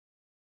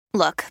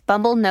Look,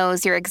 Bumble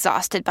knows you're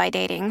exhausted by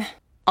dating.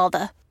 All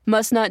the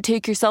must not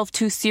take yourself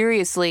too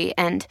seriously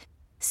and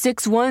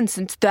 6'1"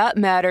 since that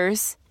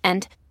matters.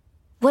 And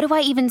what do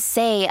I even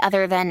say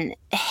other than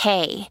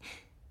hey?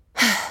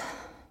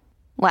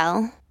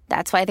 Well,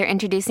 that's why they're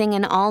introducing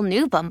an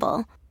all-new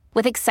Bumble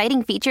with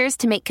exciting features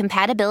to make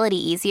compatibility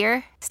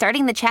easier,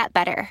 starting the chat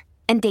better,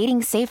 and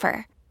dating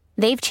safer.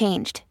 They've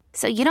changed,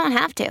 so you don't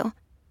have to.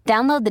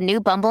 Download the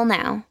new Bumble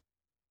now.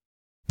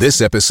 This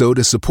episode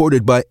is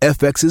supported by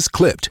FX's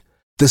Clipped,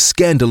 the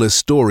scandalous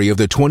story of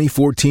the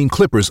 2014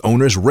 Clippers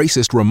owner's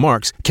racist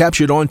remarks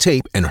captured on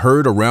tape and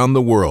heard around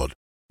the world.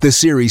 The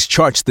series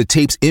charts the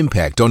tape's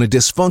impact on a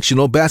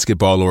dysfunctional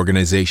basketball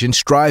organization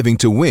striving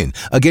to win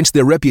against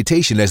their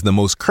reputation as the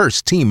most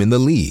cursed team in the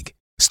league.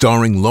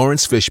 Starring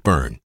Lawrence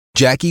Fishburne,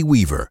 Jackie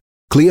Weaver,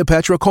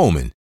 Cleopatra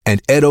Coleman,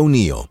 and Ed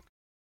O'Neill.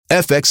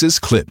 FX's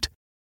Clipped.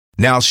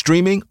 Now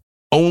streaming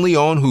only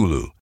on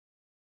Hulu.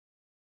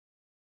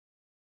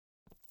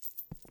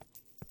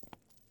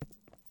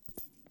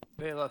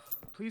 Bailiff,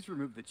 please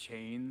remove the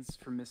chains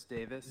from Miss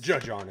Davis.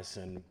 Judge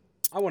Arneson,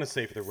 I want to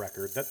say for the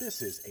record that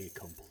this is a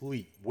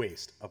complete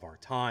waste of our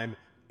time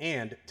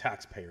and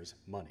taxpayers'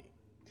 money.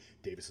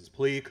 Davis's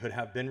plea could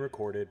have been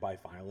recorded by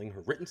filing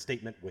her written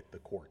statement with the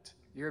court.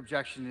 Your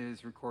objection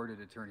is recorded,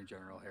 Attorney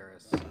General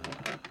Harris.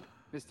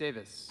 Miss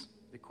Davis,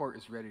 the court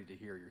is ready to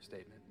hear your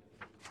statement.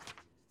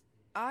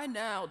 I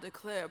now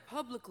declare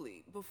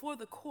publicly before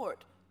the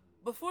court,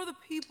 before the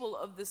people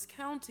of this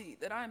county,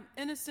 that I am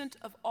innocent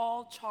of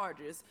all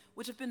charges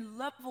which have been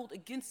leveled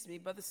against me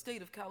by the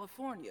state of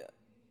California.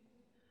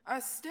 I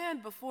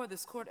stand before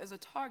this court as a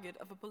target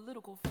of a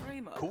political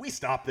frame-up. Could we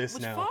stop this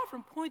which, now? far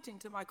from pointing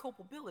to my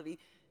culpability,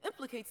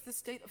 implicates the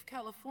state of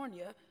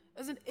California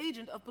as an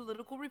agent of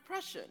political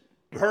repression.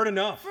 Heard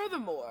enough.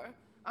 Furthermore,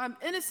 I'm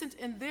innocent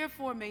and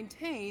therefore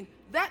maintain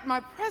that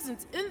my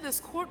presence in this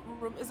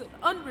courtroom is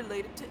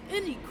unrelated to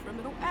any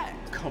criminal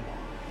act. Come on.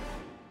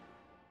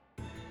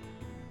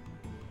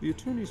 The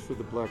attorneys for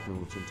the black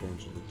militant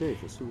Angela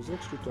Davis, who was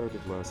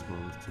extradited last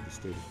month to the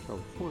state of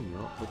California,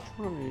 are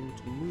trying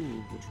to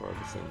move the trial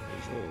to San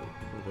Jose,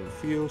 where they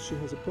feel she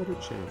has a better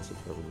chance of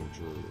having a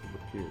jury of her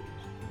peers.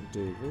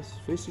 Davis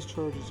faces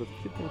charges of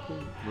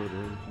kidnapping, murder,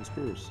 and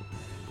conspiracy.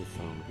 If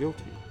found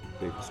guilty,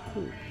 Davis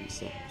could be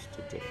sentenced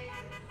to death.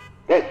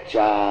 That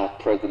jive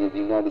President of the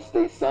United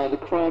States signed a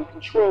crime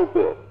control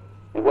bill,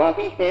 and while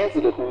he hands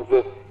it to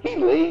Hoover, he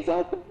lays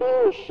out the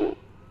bullshit.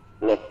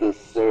 Let this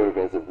serve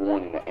as a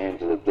warning to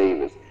Angela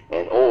Davis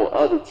and all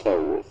other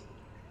terrorists.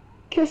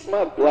 Kiss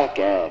my black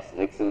ass,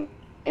 Nixon.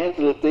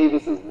 Angela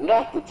Davis is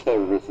not the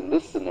terrorist in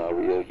this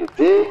scenario, you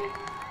dig?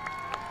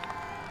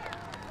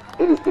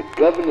 It is the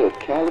governor of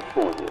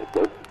California,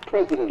 the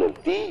president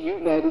of the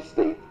United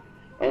States,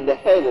 and the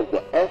head of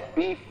the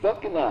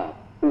FBI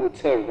who are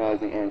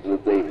terrorizing Angela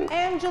Davis.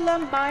 Angela,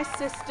 my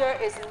sister,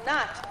 is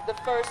not the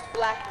first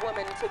black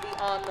woman to be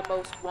on the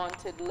most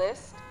wanted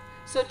list.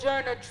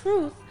 Sojourner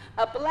Truth,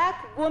 a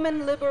black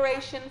woman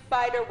liberation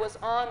fighter, was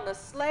on the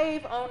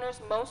slave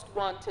owners' most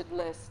wanted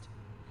list.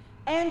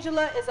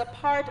 Angela is a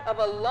part of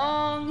a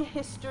long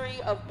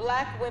history of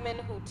black women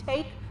who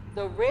take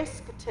the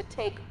risk to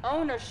take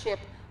ownership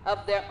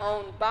of their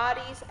own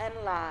bodies and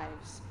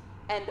lives.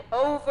 And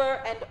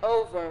over,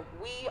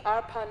 we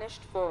are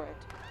punished for it.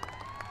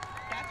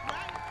 That's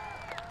right.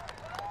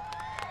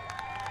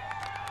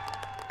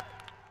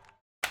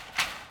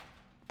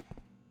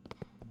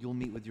 You'll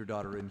meet with your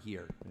daughter in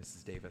here,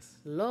 Mrs. Davis.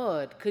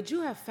 Lord, could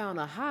you have found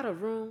a hotter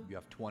room? You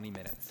have 20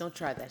 minutes. Don't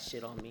try that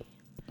shit on me.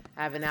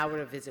 I have an hour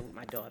to visit with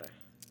my daughter.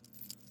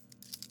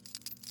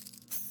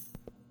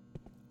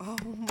 Oh,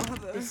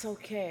 Mother. It's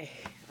okay.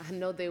 I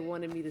know they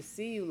wanted me to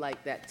see you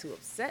like that to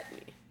upset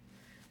me,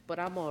 but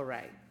I'm all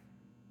right.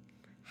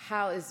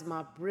 How is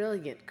my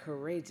brilliant,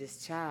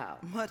 courageous child?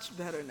 Much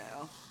better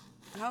now.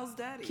 How's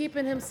Daddy?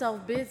 Keeping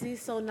himself busy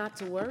so not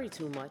to worry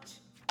too much.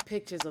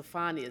 Pictures of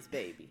Fania's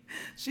baby.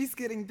 She's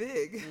getting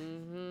big.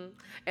 Mm-hmm.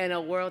 And a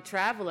world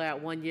traveler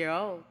at 1 year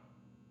old.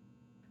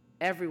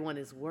 Everyone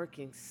is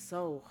working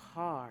so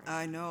hard.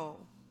 I know.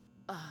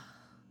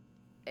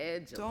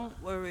 Angela.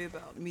 Don't worry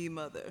about me,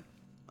 Mother.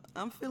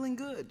 I'm feeling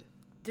good.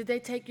 Did they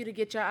take you to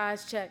get your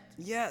eyes checked?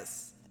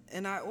 Yes,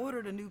 and I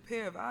ordered a new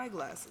pair of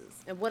eyeglasses.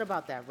 And what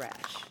about that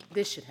rash?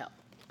 This should help.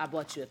 I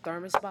bought you a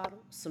thermos bottle,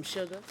 some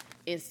sugar,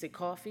 instant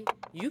coffee.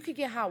 You could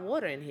get hot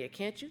water in here,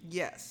 can't you?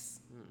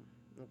 Yes.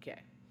 Okay.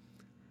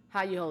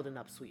 How you holding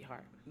up,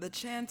 sweetheart? The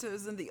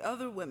chanters and the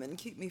other women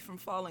keep me from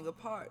falling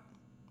apart.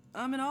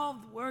 I'm in all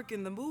the work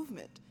and the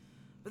movement,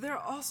 but there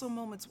are also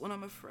moments when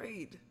I'm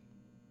afraid.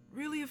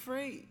 Really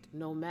afraid.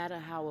 No matter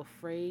how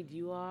afraid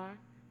you are,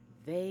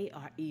 they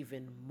are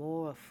even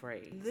more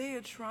afraid. They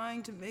are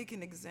trying to make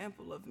an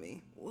example of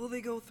me. Will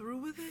they go through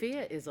with it?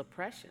 Fear is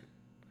oppression.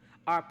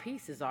 Our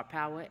peace is our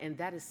power, and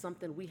that is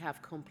something we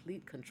have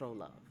complete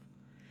control of.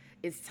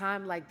 It's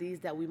time like these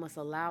that we must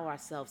allow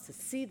ourselves to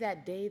see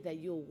that day that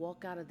you'll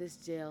walk out of this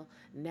jail,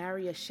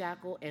 nary a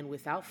shackle and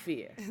without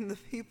fear. And the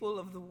people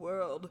of the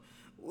world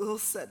will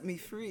set me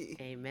free.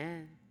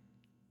 Amen.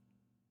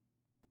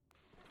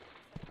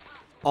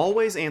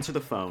 Always answer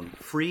the phone.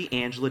 Free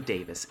Angela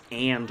Davis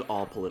and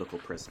all political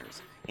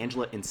prisoners.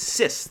 Angela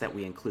insists that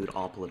we include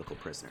all political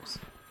prisoners.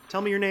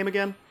 Tell me your name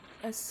again.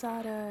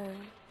 Asada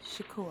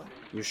Shakur.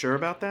 You sure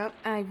about that?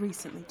 I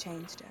recently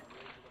changed it.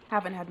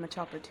 Haven't had much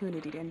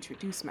opportunity to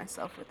introduce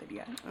myself with it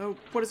yet. Oh,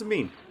 what does it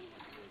mean?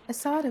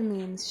 Asada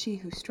means she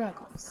who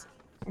struggles,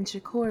 and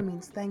Shakur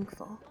means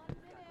thankful.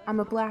 I'm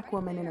a black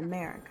woman in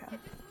America.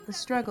 The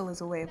struggle is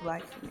a way of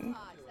life for me,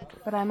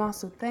 but I'm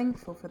also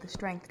thankful for the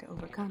strength to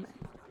overcome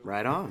it.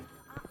 Right on.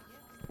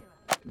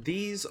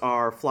 These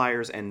are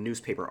flyers and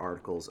newspaper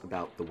articles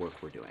about the work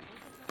we're doing.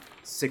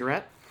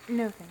 Cigarette?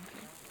 No, thank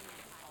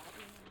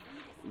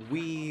you.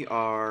 We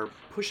are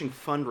pushing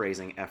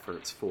fundraising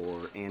efforts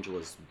for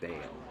Angela's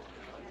bail.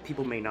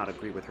 People may not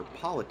agree with her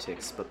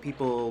politics, but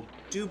people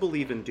do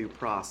believe in due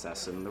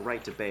process, and the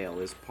right to bail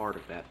is part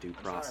of that due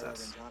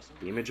process.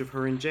 The image of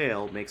her in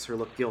jail makes her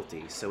look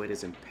guilty, so it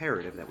is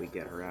imperative that we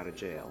get her out of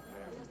jail.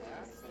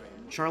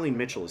 Charlene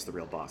Mitchell is the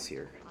real boss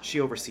here.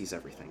 She oversees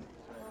everything.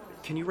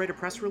 Can you write a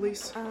press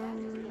release?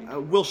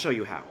 We'll show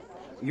you how.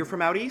 You're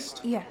from out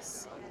east?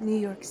 Yes, New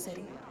York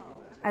City.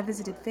 I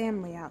visited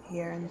family out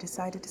here and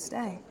decided to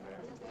stay.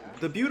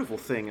 The beautiful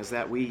thing is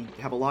that we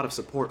have a lot of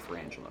support for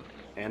Angela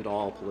and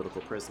all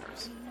political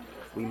prisoners.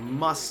 We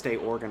must stay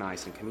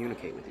organized and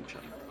communicate with each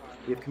other.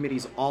 We have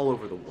committees all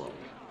over the world.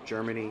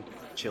 Germany,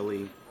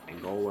 Chile,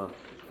 Angola,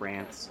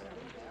 France.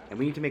 And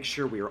we need to make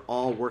sure we are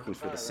all working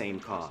for the same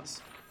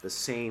cause, the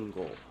same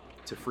goal,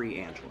 to free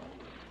Angela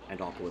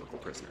and all political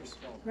prisoners.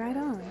 Right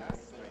on.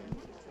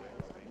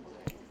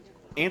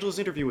 Angela's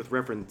interview with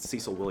Reverend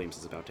Cecil Williams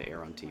is about to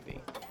air on TV.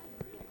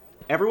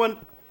 Everyone,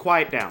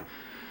 quiet down.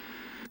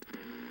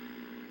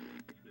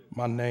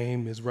 My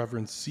name is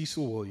Reverend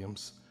Cecil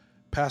Williams,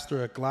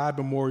 pastor at Glide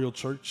Memorial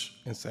Church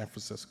in San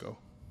Francisco.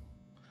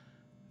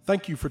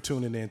 Thank you for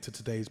tuning in to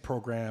today's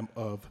program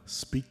of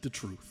Speak the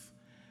Truth.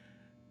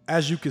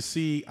 As you can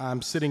see,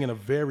 I'm sitting in a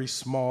very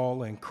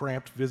small and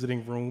cramped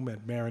visiting room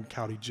at Marin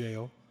County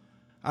Jail.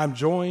 I'm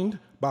joined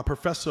by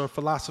Professor of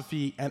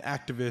Philosophy and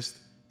activist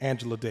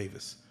Angela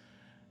Davis.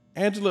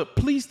 Angela,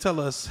 please tell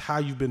us how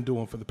you've been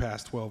doing for the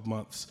past 12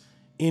 months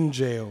in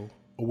jail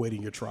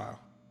awaiting your trial.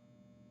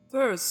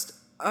 First,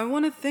 I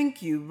want to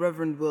thank you,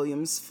 Reverend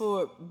Williams,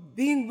 for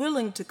being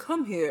willing to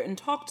come here and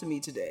talk to me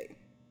today.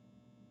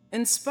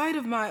 In spite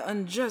of my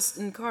unjust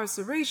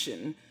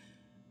incarceration,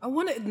 I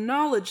want to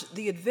acknowledge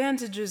the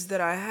advantages that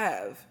I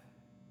have.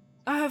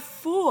 I have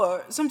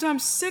 4,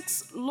 sometimes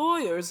 6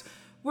 lawyers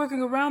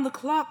working around the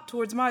clock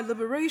towards my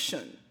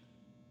liberation.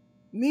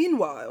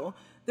 Meanwhile,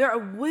 there are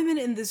women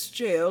in this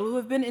jail who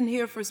have been in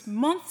here for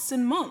months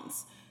and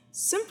months,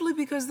 simply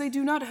because they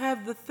do not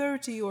have the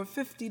 $30 or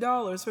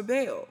 $50 for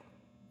bail.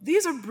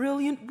 These are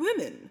brilliant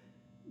women.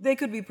 They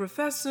could be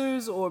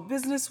professors or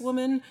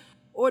businesswomen,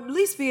 or at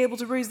least be able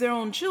to raise their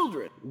own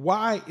children.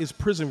 Why is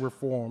prison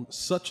reform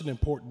such an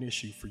important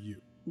issue for you?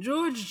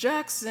 George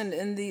Jackson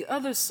and the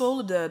other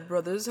Soledad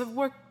brothers have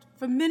worked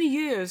for many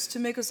years to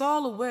make us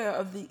all aware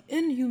of the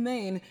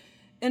inhumane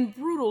and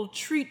brutal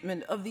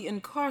treatment of the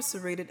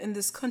incarcerated in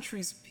this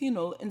country's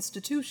penal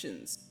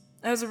institutions.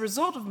 As a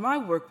result of my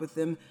work with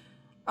them,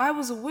 I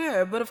was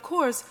aware, but of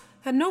course,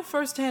 had no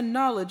first-hand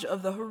knowledge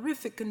of the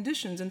horrific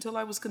conditions until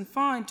I was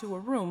confined to a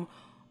room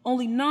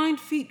only 9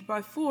 feet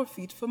by 4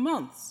 feet for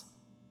months.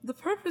 The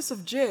purpose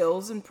of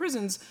jails and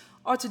prisons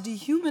are to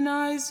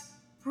dehumanize,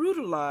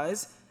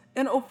 brutalize,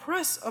 and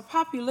oppress a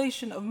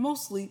population of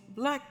mostly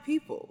black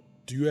people.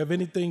 Do you have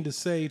anything to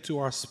say to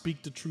our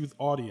Speak the Truth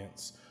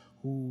audience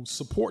who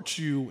supports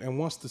you and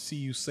wants to see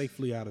you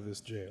safely out of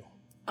this jail?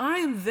 I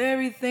am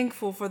very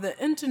thankful for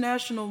the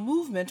international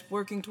movement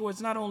working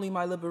towards not only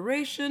my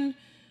liberation,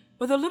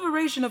 but the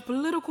liberation of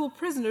political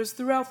prisoners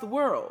throughout the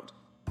world.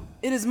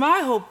 It is my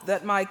hope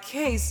that my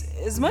case,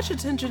 as much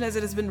attention as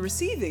it has been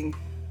receiving,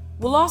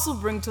 will also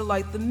bring to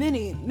light the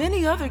many,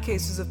 many other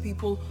cases of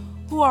people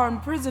who are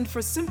imprisoned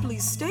for simply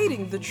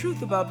stating the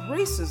truth about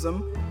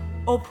racism,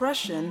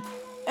 oppression,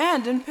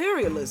 and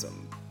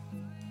imperialism.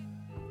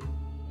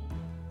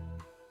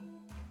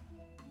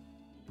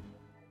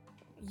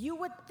 You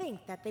would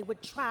think that they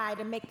would try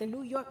to make the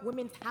New York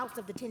Women's House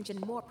of Detention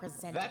more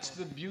presentable. That's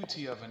the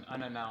beauty of an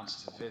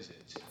unannounced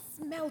visit.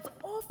 Smells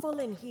awful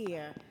in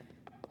here.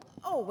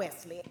 Oh,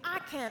 Wesley, I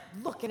can't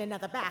look in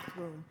another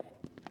bathroom.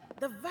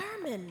 The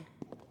vermin,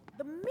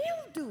 the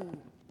mildew,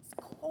 it's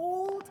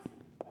cold,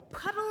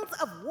 puddles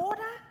of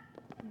water.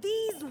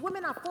 These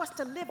women are forced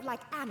to live like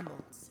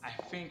animals. I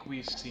think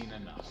we've seen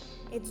enough.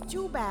 It's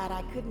too bad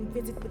I couldn't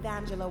visit with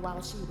Angela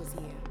while she was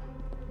here.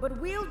 But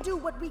we'll do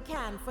what we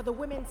can for the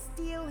women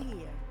still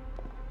here.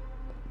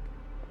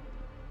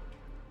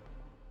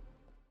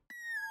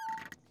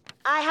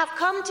 I have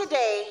come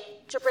today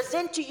to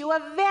present to you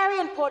a very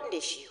important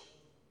issue.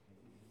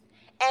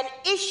 An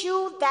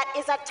issue that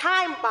is a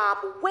time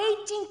bomb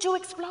waiting to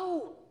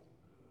explode.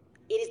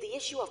 It is the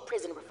issue of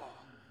prison reform.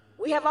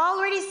 We have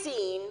already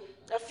seen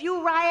a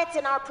few riots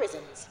in our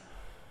prisons.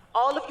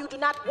 All of you do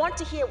not want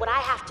to hear what I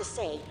have to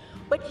say,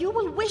 but you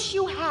will wish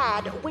you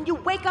had when you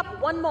wake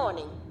up one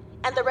morning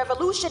And the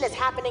revolution is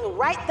happening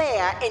right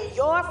there in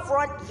your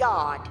front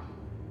yard.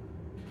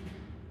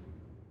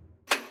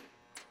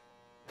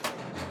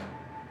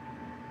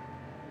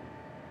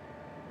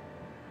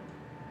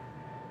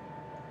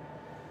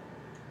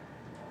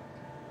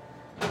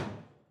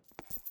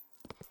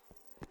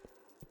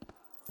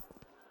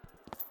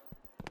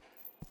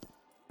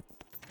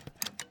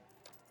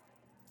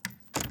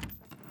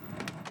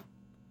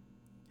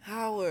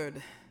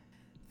 Howard,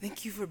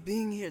 thank you for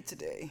being here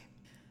today.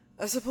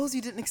 I suppose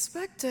you didn't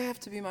expect to have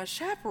to be my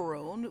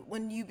chaperone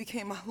when you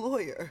became my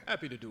lawyer.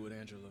 Happy to do it,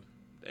 Angela.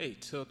 They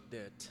took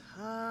their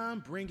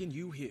time bringing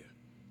you here.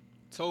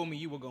 Told me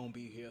you were gonna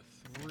be here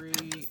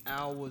 3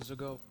 hours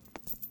ago.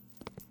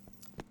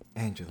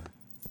 Angela,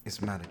 it's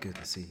mighty good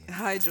to see you.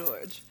 Hi,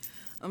 George.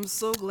 I'm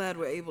so glad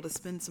we're able to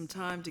spend some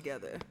time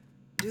together.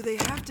 Do they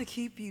have to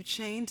keep you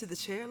chained to the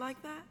chair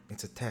like that?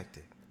 It's a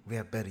tactic. We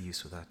have better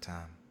use with our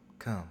time.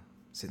 Come,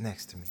 sit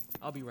next to me.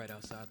 I'll be right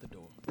outside the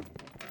door.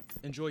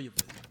 Enjoy your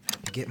visit.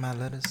 You get my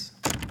letters?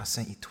 I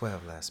sent you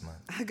 12 last month.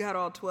 I got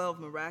all 12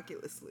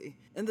 miraculously,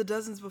 and the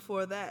dozens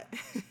before that.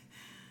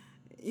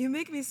 You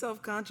make me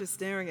self-conscious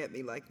staring at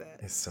me like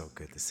that. It's so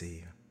good to see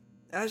you.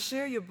 I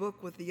share your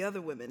book with the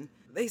other women.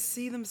 They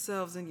see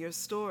themselves in your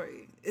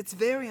story. It's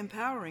very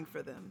empowering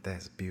for them.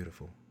 That's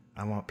beautiful.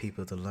 I want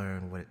people to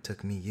learn what it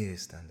took me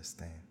years to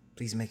understand.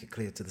 Please make it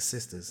clear to the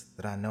sisters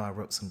that I know I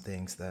wrote some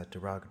things that are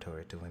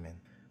derogatory to women,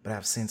 but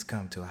I've since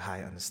come to a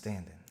higher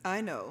understanding.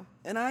 I know,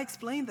 and I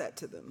explained that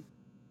to them.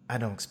 I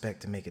don't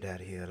expect to make it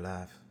out of here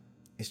alive.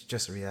 It's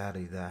just a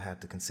reality that I have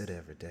to consider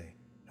every day.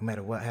 No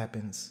matter what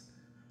happens,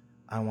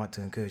 I want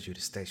to encourage you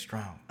to stay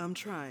strong. I'm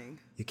trying.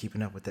 You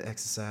keeping up with the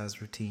exercise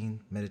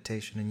routine,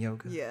 meditation, and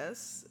yoga?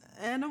 Yes,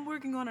 and I'm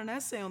working on an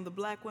essay on the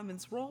black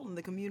women's role in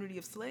the community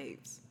of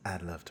slaves.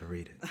 I'd love to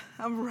read it.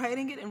 I'm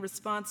writing it in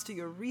response to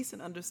your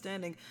recent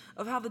understanding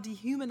of how the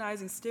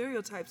dehumanizing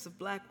stereotypes of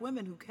black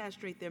women who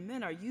castrate their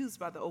men are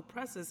used by the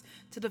oppressors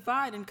to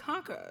divide and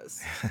conquer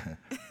us.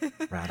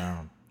 Right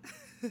on.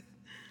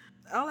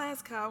 I'll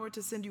ask Howard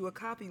to send you a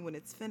copy when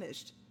it's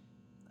finished.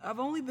 I've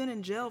only been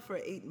in jail for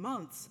 8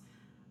 months.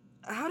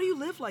 How do you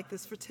live like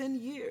this for 10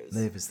 years?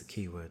 Live is the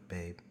key word,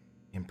 babe.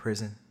 In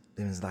prison,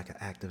 living is like an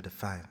act of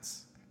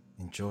defiance.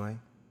 Enjoy,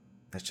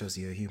 that shows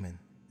you're human,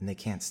 and they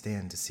can't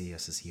stand to see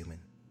us as human.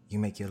 You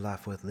make your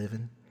life worth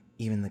living,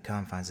 even in the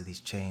confines of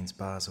these chains,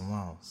 bars, and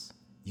walls.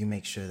 You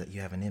make sure that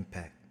you have an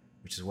impact,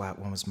 which is why it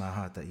warms my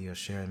heart that you are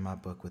sharing my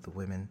book with the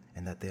women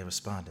and that they're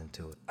responding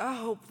to it. I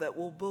hope that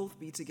we'll both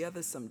be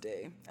together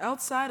someday,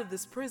 outside of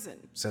this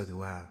prison. So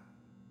do I.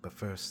 But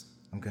first,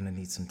 I'm gonna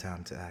need some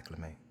time to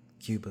acclimate.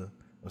 Cuba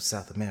or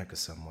South America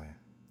somewhere.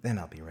 Then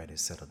I'll be ready to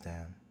settle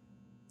down.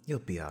 You'll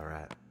be all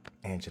right,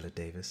 Angela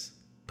Davis,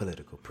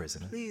 political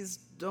prisoner. Please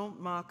don't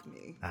mock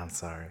me. I'm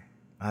sorry.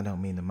 I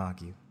don't mean to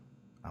mock you.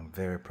 I'm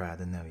very proud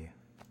to know you.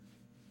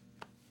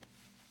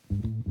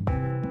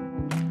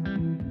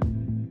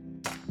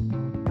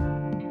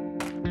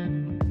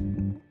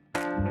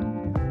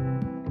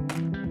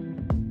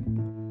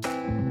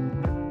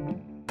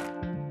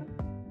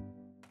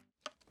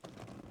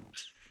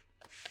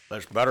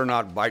 This better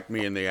not bite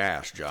me in the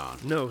ass, John.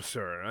 No,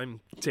 sir.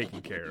 I'm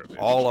taking care of it.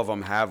 All of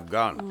them have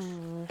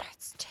guns.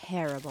 It's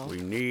terrible.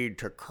 We need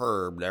to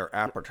curb their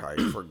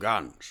appetite for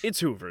guns. It's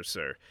Hoover,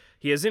 sir.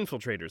 He has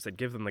infiltrators that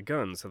give them the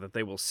guns so that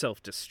they will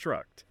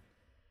self-destruct.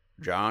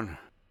 John,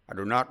 I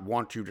do not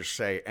want you to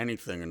say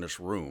anything in this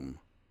room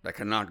that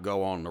cannot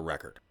go on the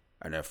record.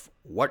 And if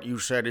what you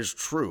said is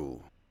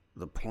true,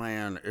 the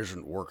plan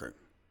isn't working.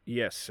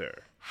 Yes, sir.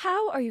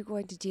 How are you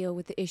going to deal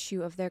with the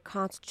issue of their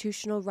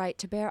constitutional right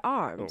to bear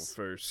arms? Oh,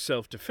 for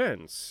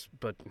self-defense,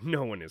 but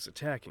no one is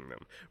attacking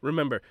them.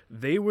 Remember,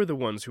 they were the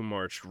ones who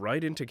marched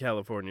right into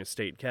California's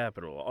state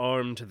capitol,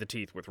 armed to the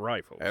teeth with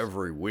rifles.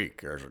 Every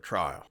week there's a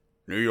trial.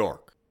 New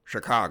York,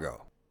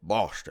 Chicago,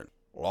 Boston,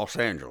 Los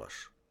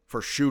Angeles,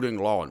 for shooting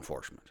law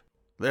enforcement.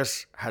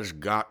 This has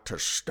got to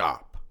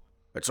stop.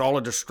 It's all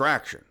a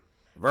distraction.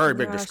 Very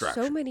big distraction.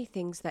 There are so many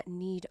things that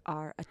need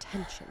our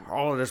attention.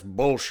 All of this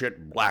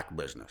bullshit black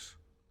business.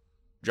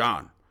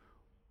 John,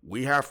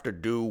 we have to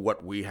do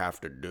what we have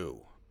to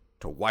do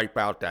to wipe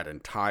out that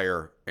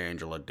entire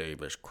Angela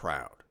Davis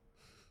crowd.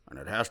 And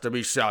it has to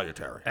be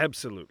salutary.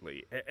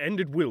 Absolutely.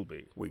 And it will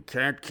be. We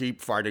can't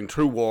keep fighting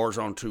 2 wars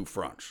on 2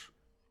 fronts.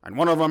 And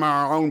one of them in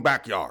our own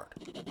backyard.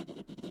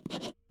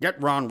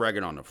 Get Ron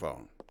Reagan on the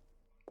phone.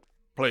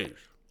 Please.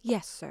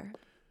 Yes, sir.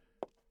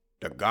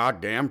 The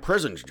goddamn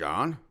prisons,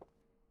 John.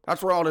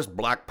 That's where all this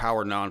black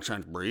power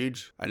nonsense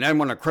breeds. And then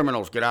when the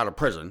criminals get out of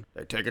prison,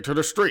 they take it to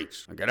the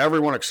streets and get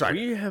everyone excited.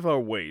 We have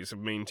our ways of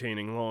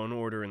maintaining law and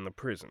order in the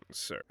prisons,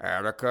 sir.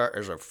 Attica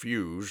is a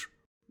fuse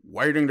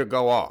waiting to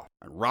go off,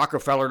 and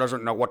Rockefeller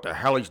doesn't know what the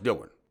hell he's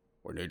doing.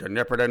 We need to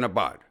nip it in the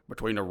bud.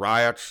 Between the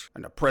riots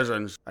and the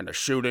prisons and the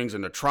shootings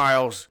and the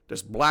trials,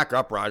 this black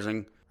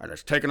uprising, and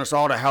it's taken us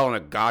all to hell in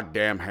a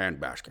goddamn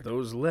handbasket.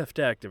 Those left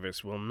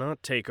activists will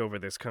not take over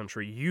this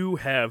country. You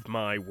have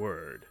my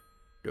word.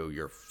 Do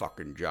your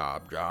fucking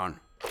job, John.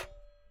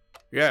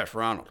 Yes,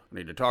 Ronald. I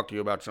need to talk to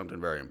you about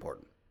something very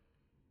important.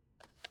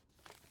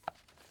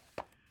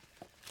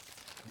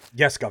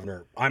 Yes,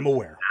 Governor, I'm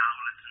aware. Now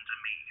listen to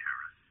me,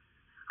 Harris.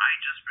 I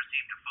just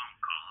received a phone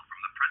call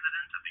from the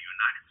President of the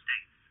United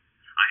States.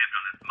 I have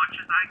done as much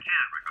as I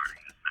can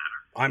regarding this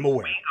matter. I'm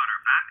aware. We got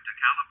her back to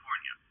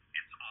California.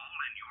 It's all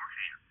in your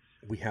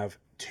hands. We have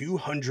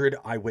 200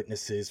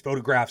 eyewitnesses,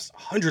 photographs,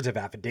 hundreds of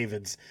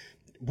affidavits.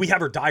 We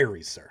have her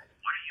diaries, sir.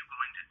 What are you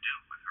going to do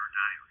with her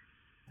diary?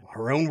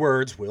 Her own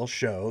words will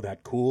show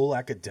that cool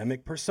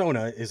academic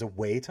persona is a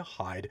way to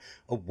hide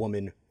a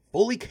woman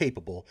fully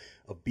capable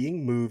of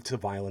being moved to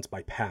violence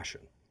by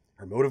passion.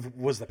 Her motive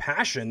was the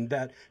passion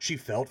that she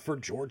felt for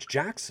George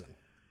Jackson.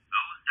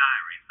 Those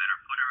diaries better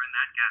put her in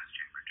that gas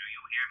chamber. Do you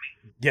hear me?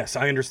 Yes,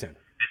 I understand.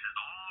 This is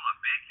all a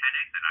big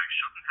headache that I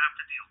shouldn't have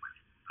to deal with.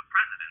 The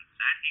President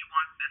said he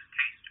wants this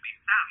case to be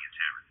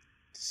salutary.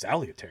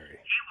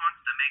 Salutary? He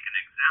wants to make an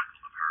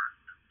example of her.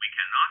 We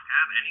cannot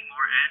have any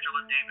more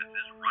Angela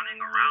Davises running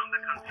around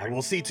the country. I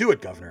will see to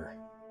it, Governor.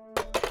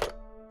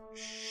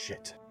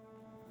 Shit.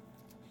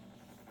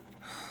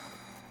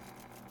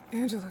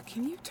 Angela,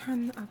 can you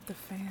turn up the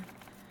fan?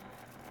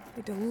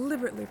 They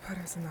deliberately put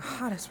us in the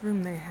hottest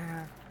room they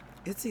have.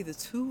 It's either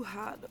too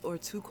hot or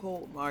too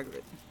cold,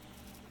 Margaret.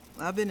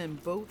 I've been in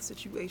both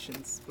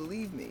situations,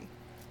 believe me.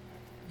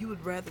 You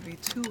would rather be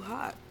too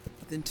hot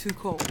than too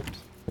cold.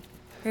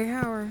 Hey,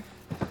 Howard.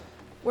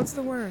 What's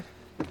the word?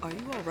 Are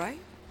you all right?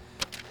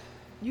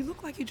 You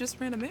look like you just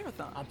ran a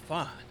marathon. I'm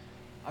fine.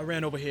 I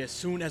ran over here as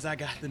soon as I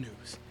got the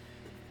news.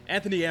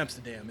 Anthony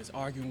Amsterdam is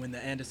arguing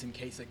the Anderson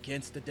case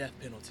against the death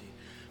penalty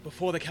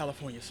before the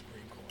California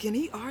Supreme Court. Can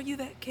he argue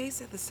that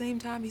case at the same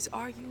time he's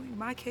arguing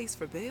my case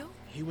for bail?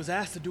 He was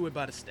asked to do it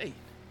by the state.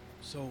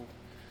 So,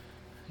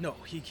 no,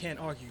 he can't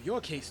argue your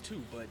case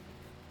too, but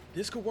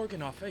this could work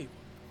in our favor.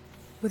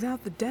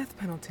 Without the death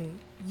penalty,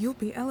 you'll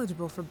be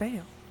eligible for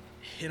bail.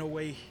 In a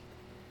way,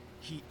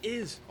 he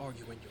is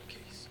arguing your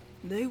case.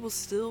 They will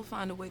still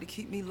find a way to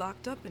keep me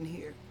locked up in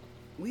here.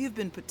 We have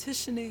been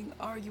petitioning,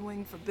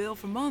 arguing for bail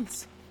for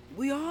months.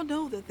 We all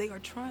know that they are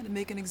trying to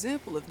make an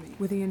example of me.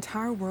 With the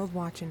entire world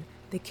watching,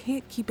 they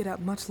can't keep it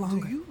up much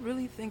longer. Do you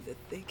really think that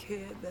they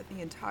care that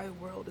the entire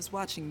world is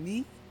watching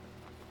me?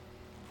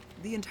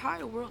 The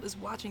entire world is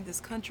watching this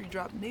country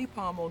drop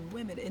napalm on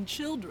women and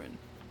children.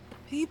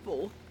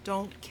 People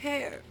don't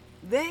care.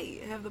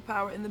 They have the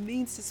power and the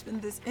means to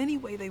spend this any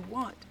way they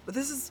want. But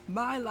this is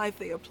my life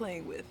they are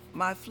playing with.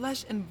 My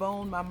flesh and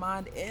bone, my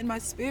mind and my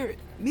spirit.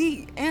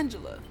 Me,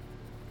 Angela.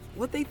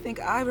 What they think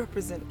I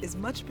represent is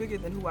much bigger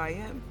than who I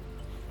am.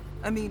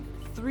 I mean,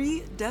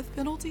 3 death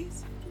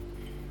penalties?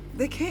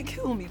 They can't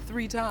kill me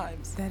 3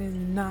 times. That is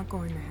not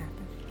going to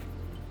happen.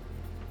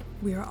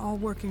 We are all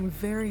working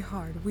very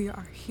hard. We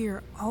are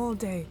here all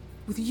day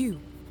with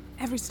you,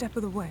 every step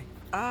of the way.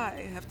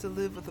 I have to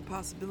live with the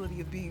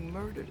possibility of being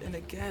murdered in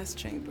a gas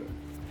chamber.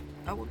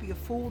 I would be a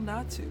fool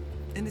not to,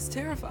 and it's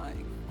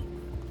terrifying.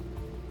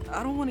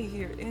 I don't want to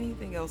hear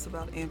anything else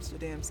about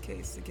Amsterdam's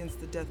case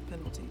against the death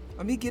penalty,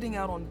 or me getting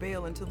out on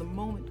bail until the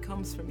moment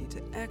comes for me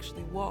to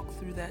actually walk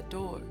through that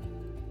door.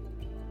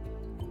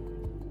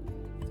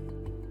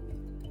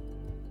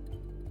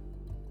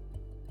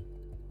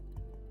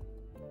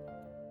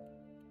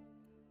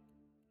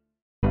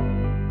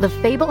 The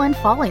Fable and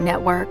Folly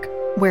Network,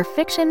 where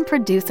fiction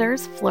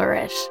producers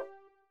flourish.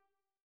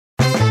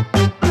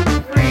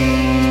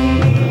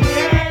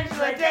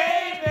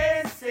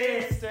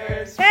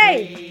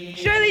 Hey,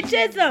 Shirley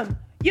Chisholm,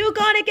 you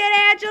gonna get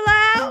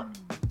Angela out?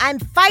 I'm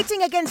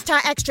fighting against her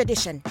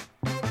extradition.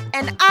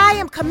 And I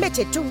am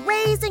committed to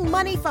raising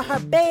money for her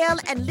bail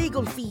and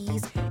legal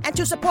fees and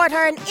to support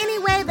her in any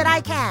way that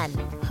I can.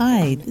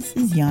 Hi, this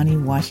is Yanni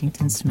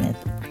Washington Smith,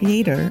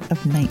 creator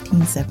of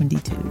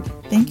 1972.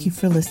 Thank you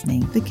for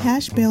listening. The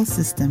cash bail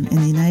system in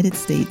the United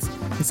States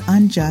is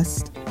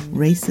unjust,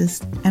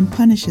 racist, and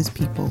punishes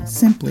people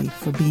simply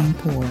for being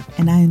poor.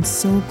 And I am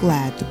so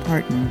glad to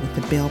partner with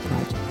the Bail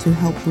Project to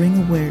help bring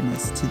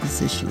awareness to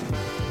this issue.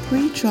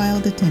 Pre-trial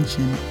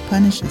detention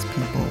punishes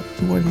people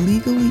who are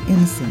legally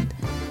innocent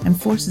and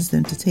forces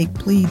them to take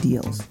plea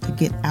deals to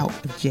get out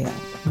of jail.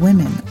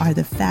 Women are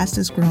the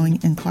fastest growing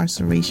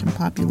incarceration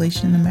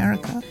population in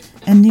America,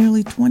 and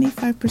nearly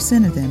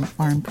 25% of them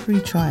are in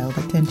pre-trial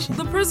detention.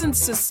 The prison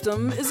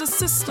system is a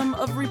system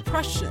of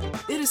repression.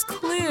 It is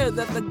clear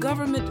that the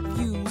government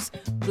views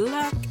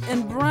black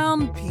and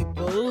brown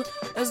people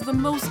as the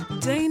most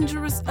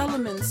dangerous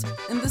elements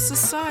in the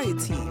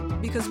society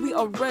because we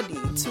are ready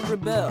to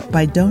rebel.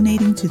 By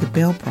donating to the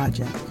Bail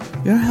Project,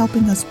 you're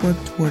helping us work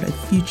toward a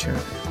future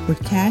where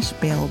cash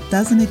bail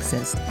doesn't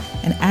exist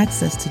and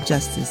access to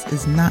justice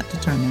is not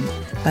determined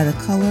by the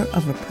color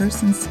of a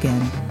person's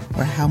skin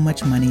or how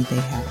much money they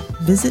have.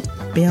 Visit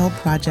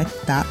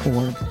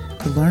bailproject.org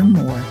to learn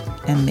more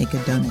and make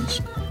a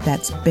donation.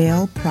 That's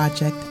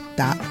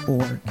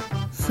bailproject.org.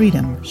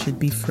 Freedom should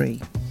be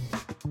free.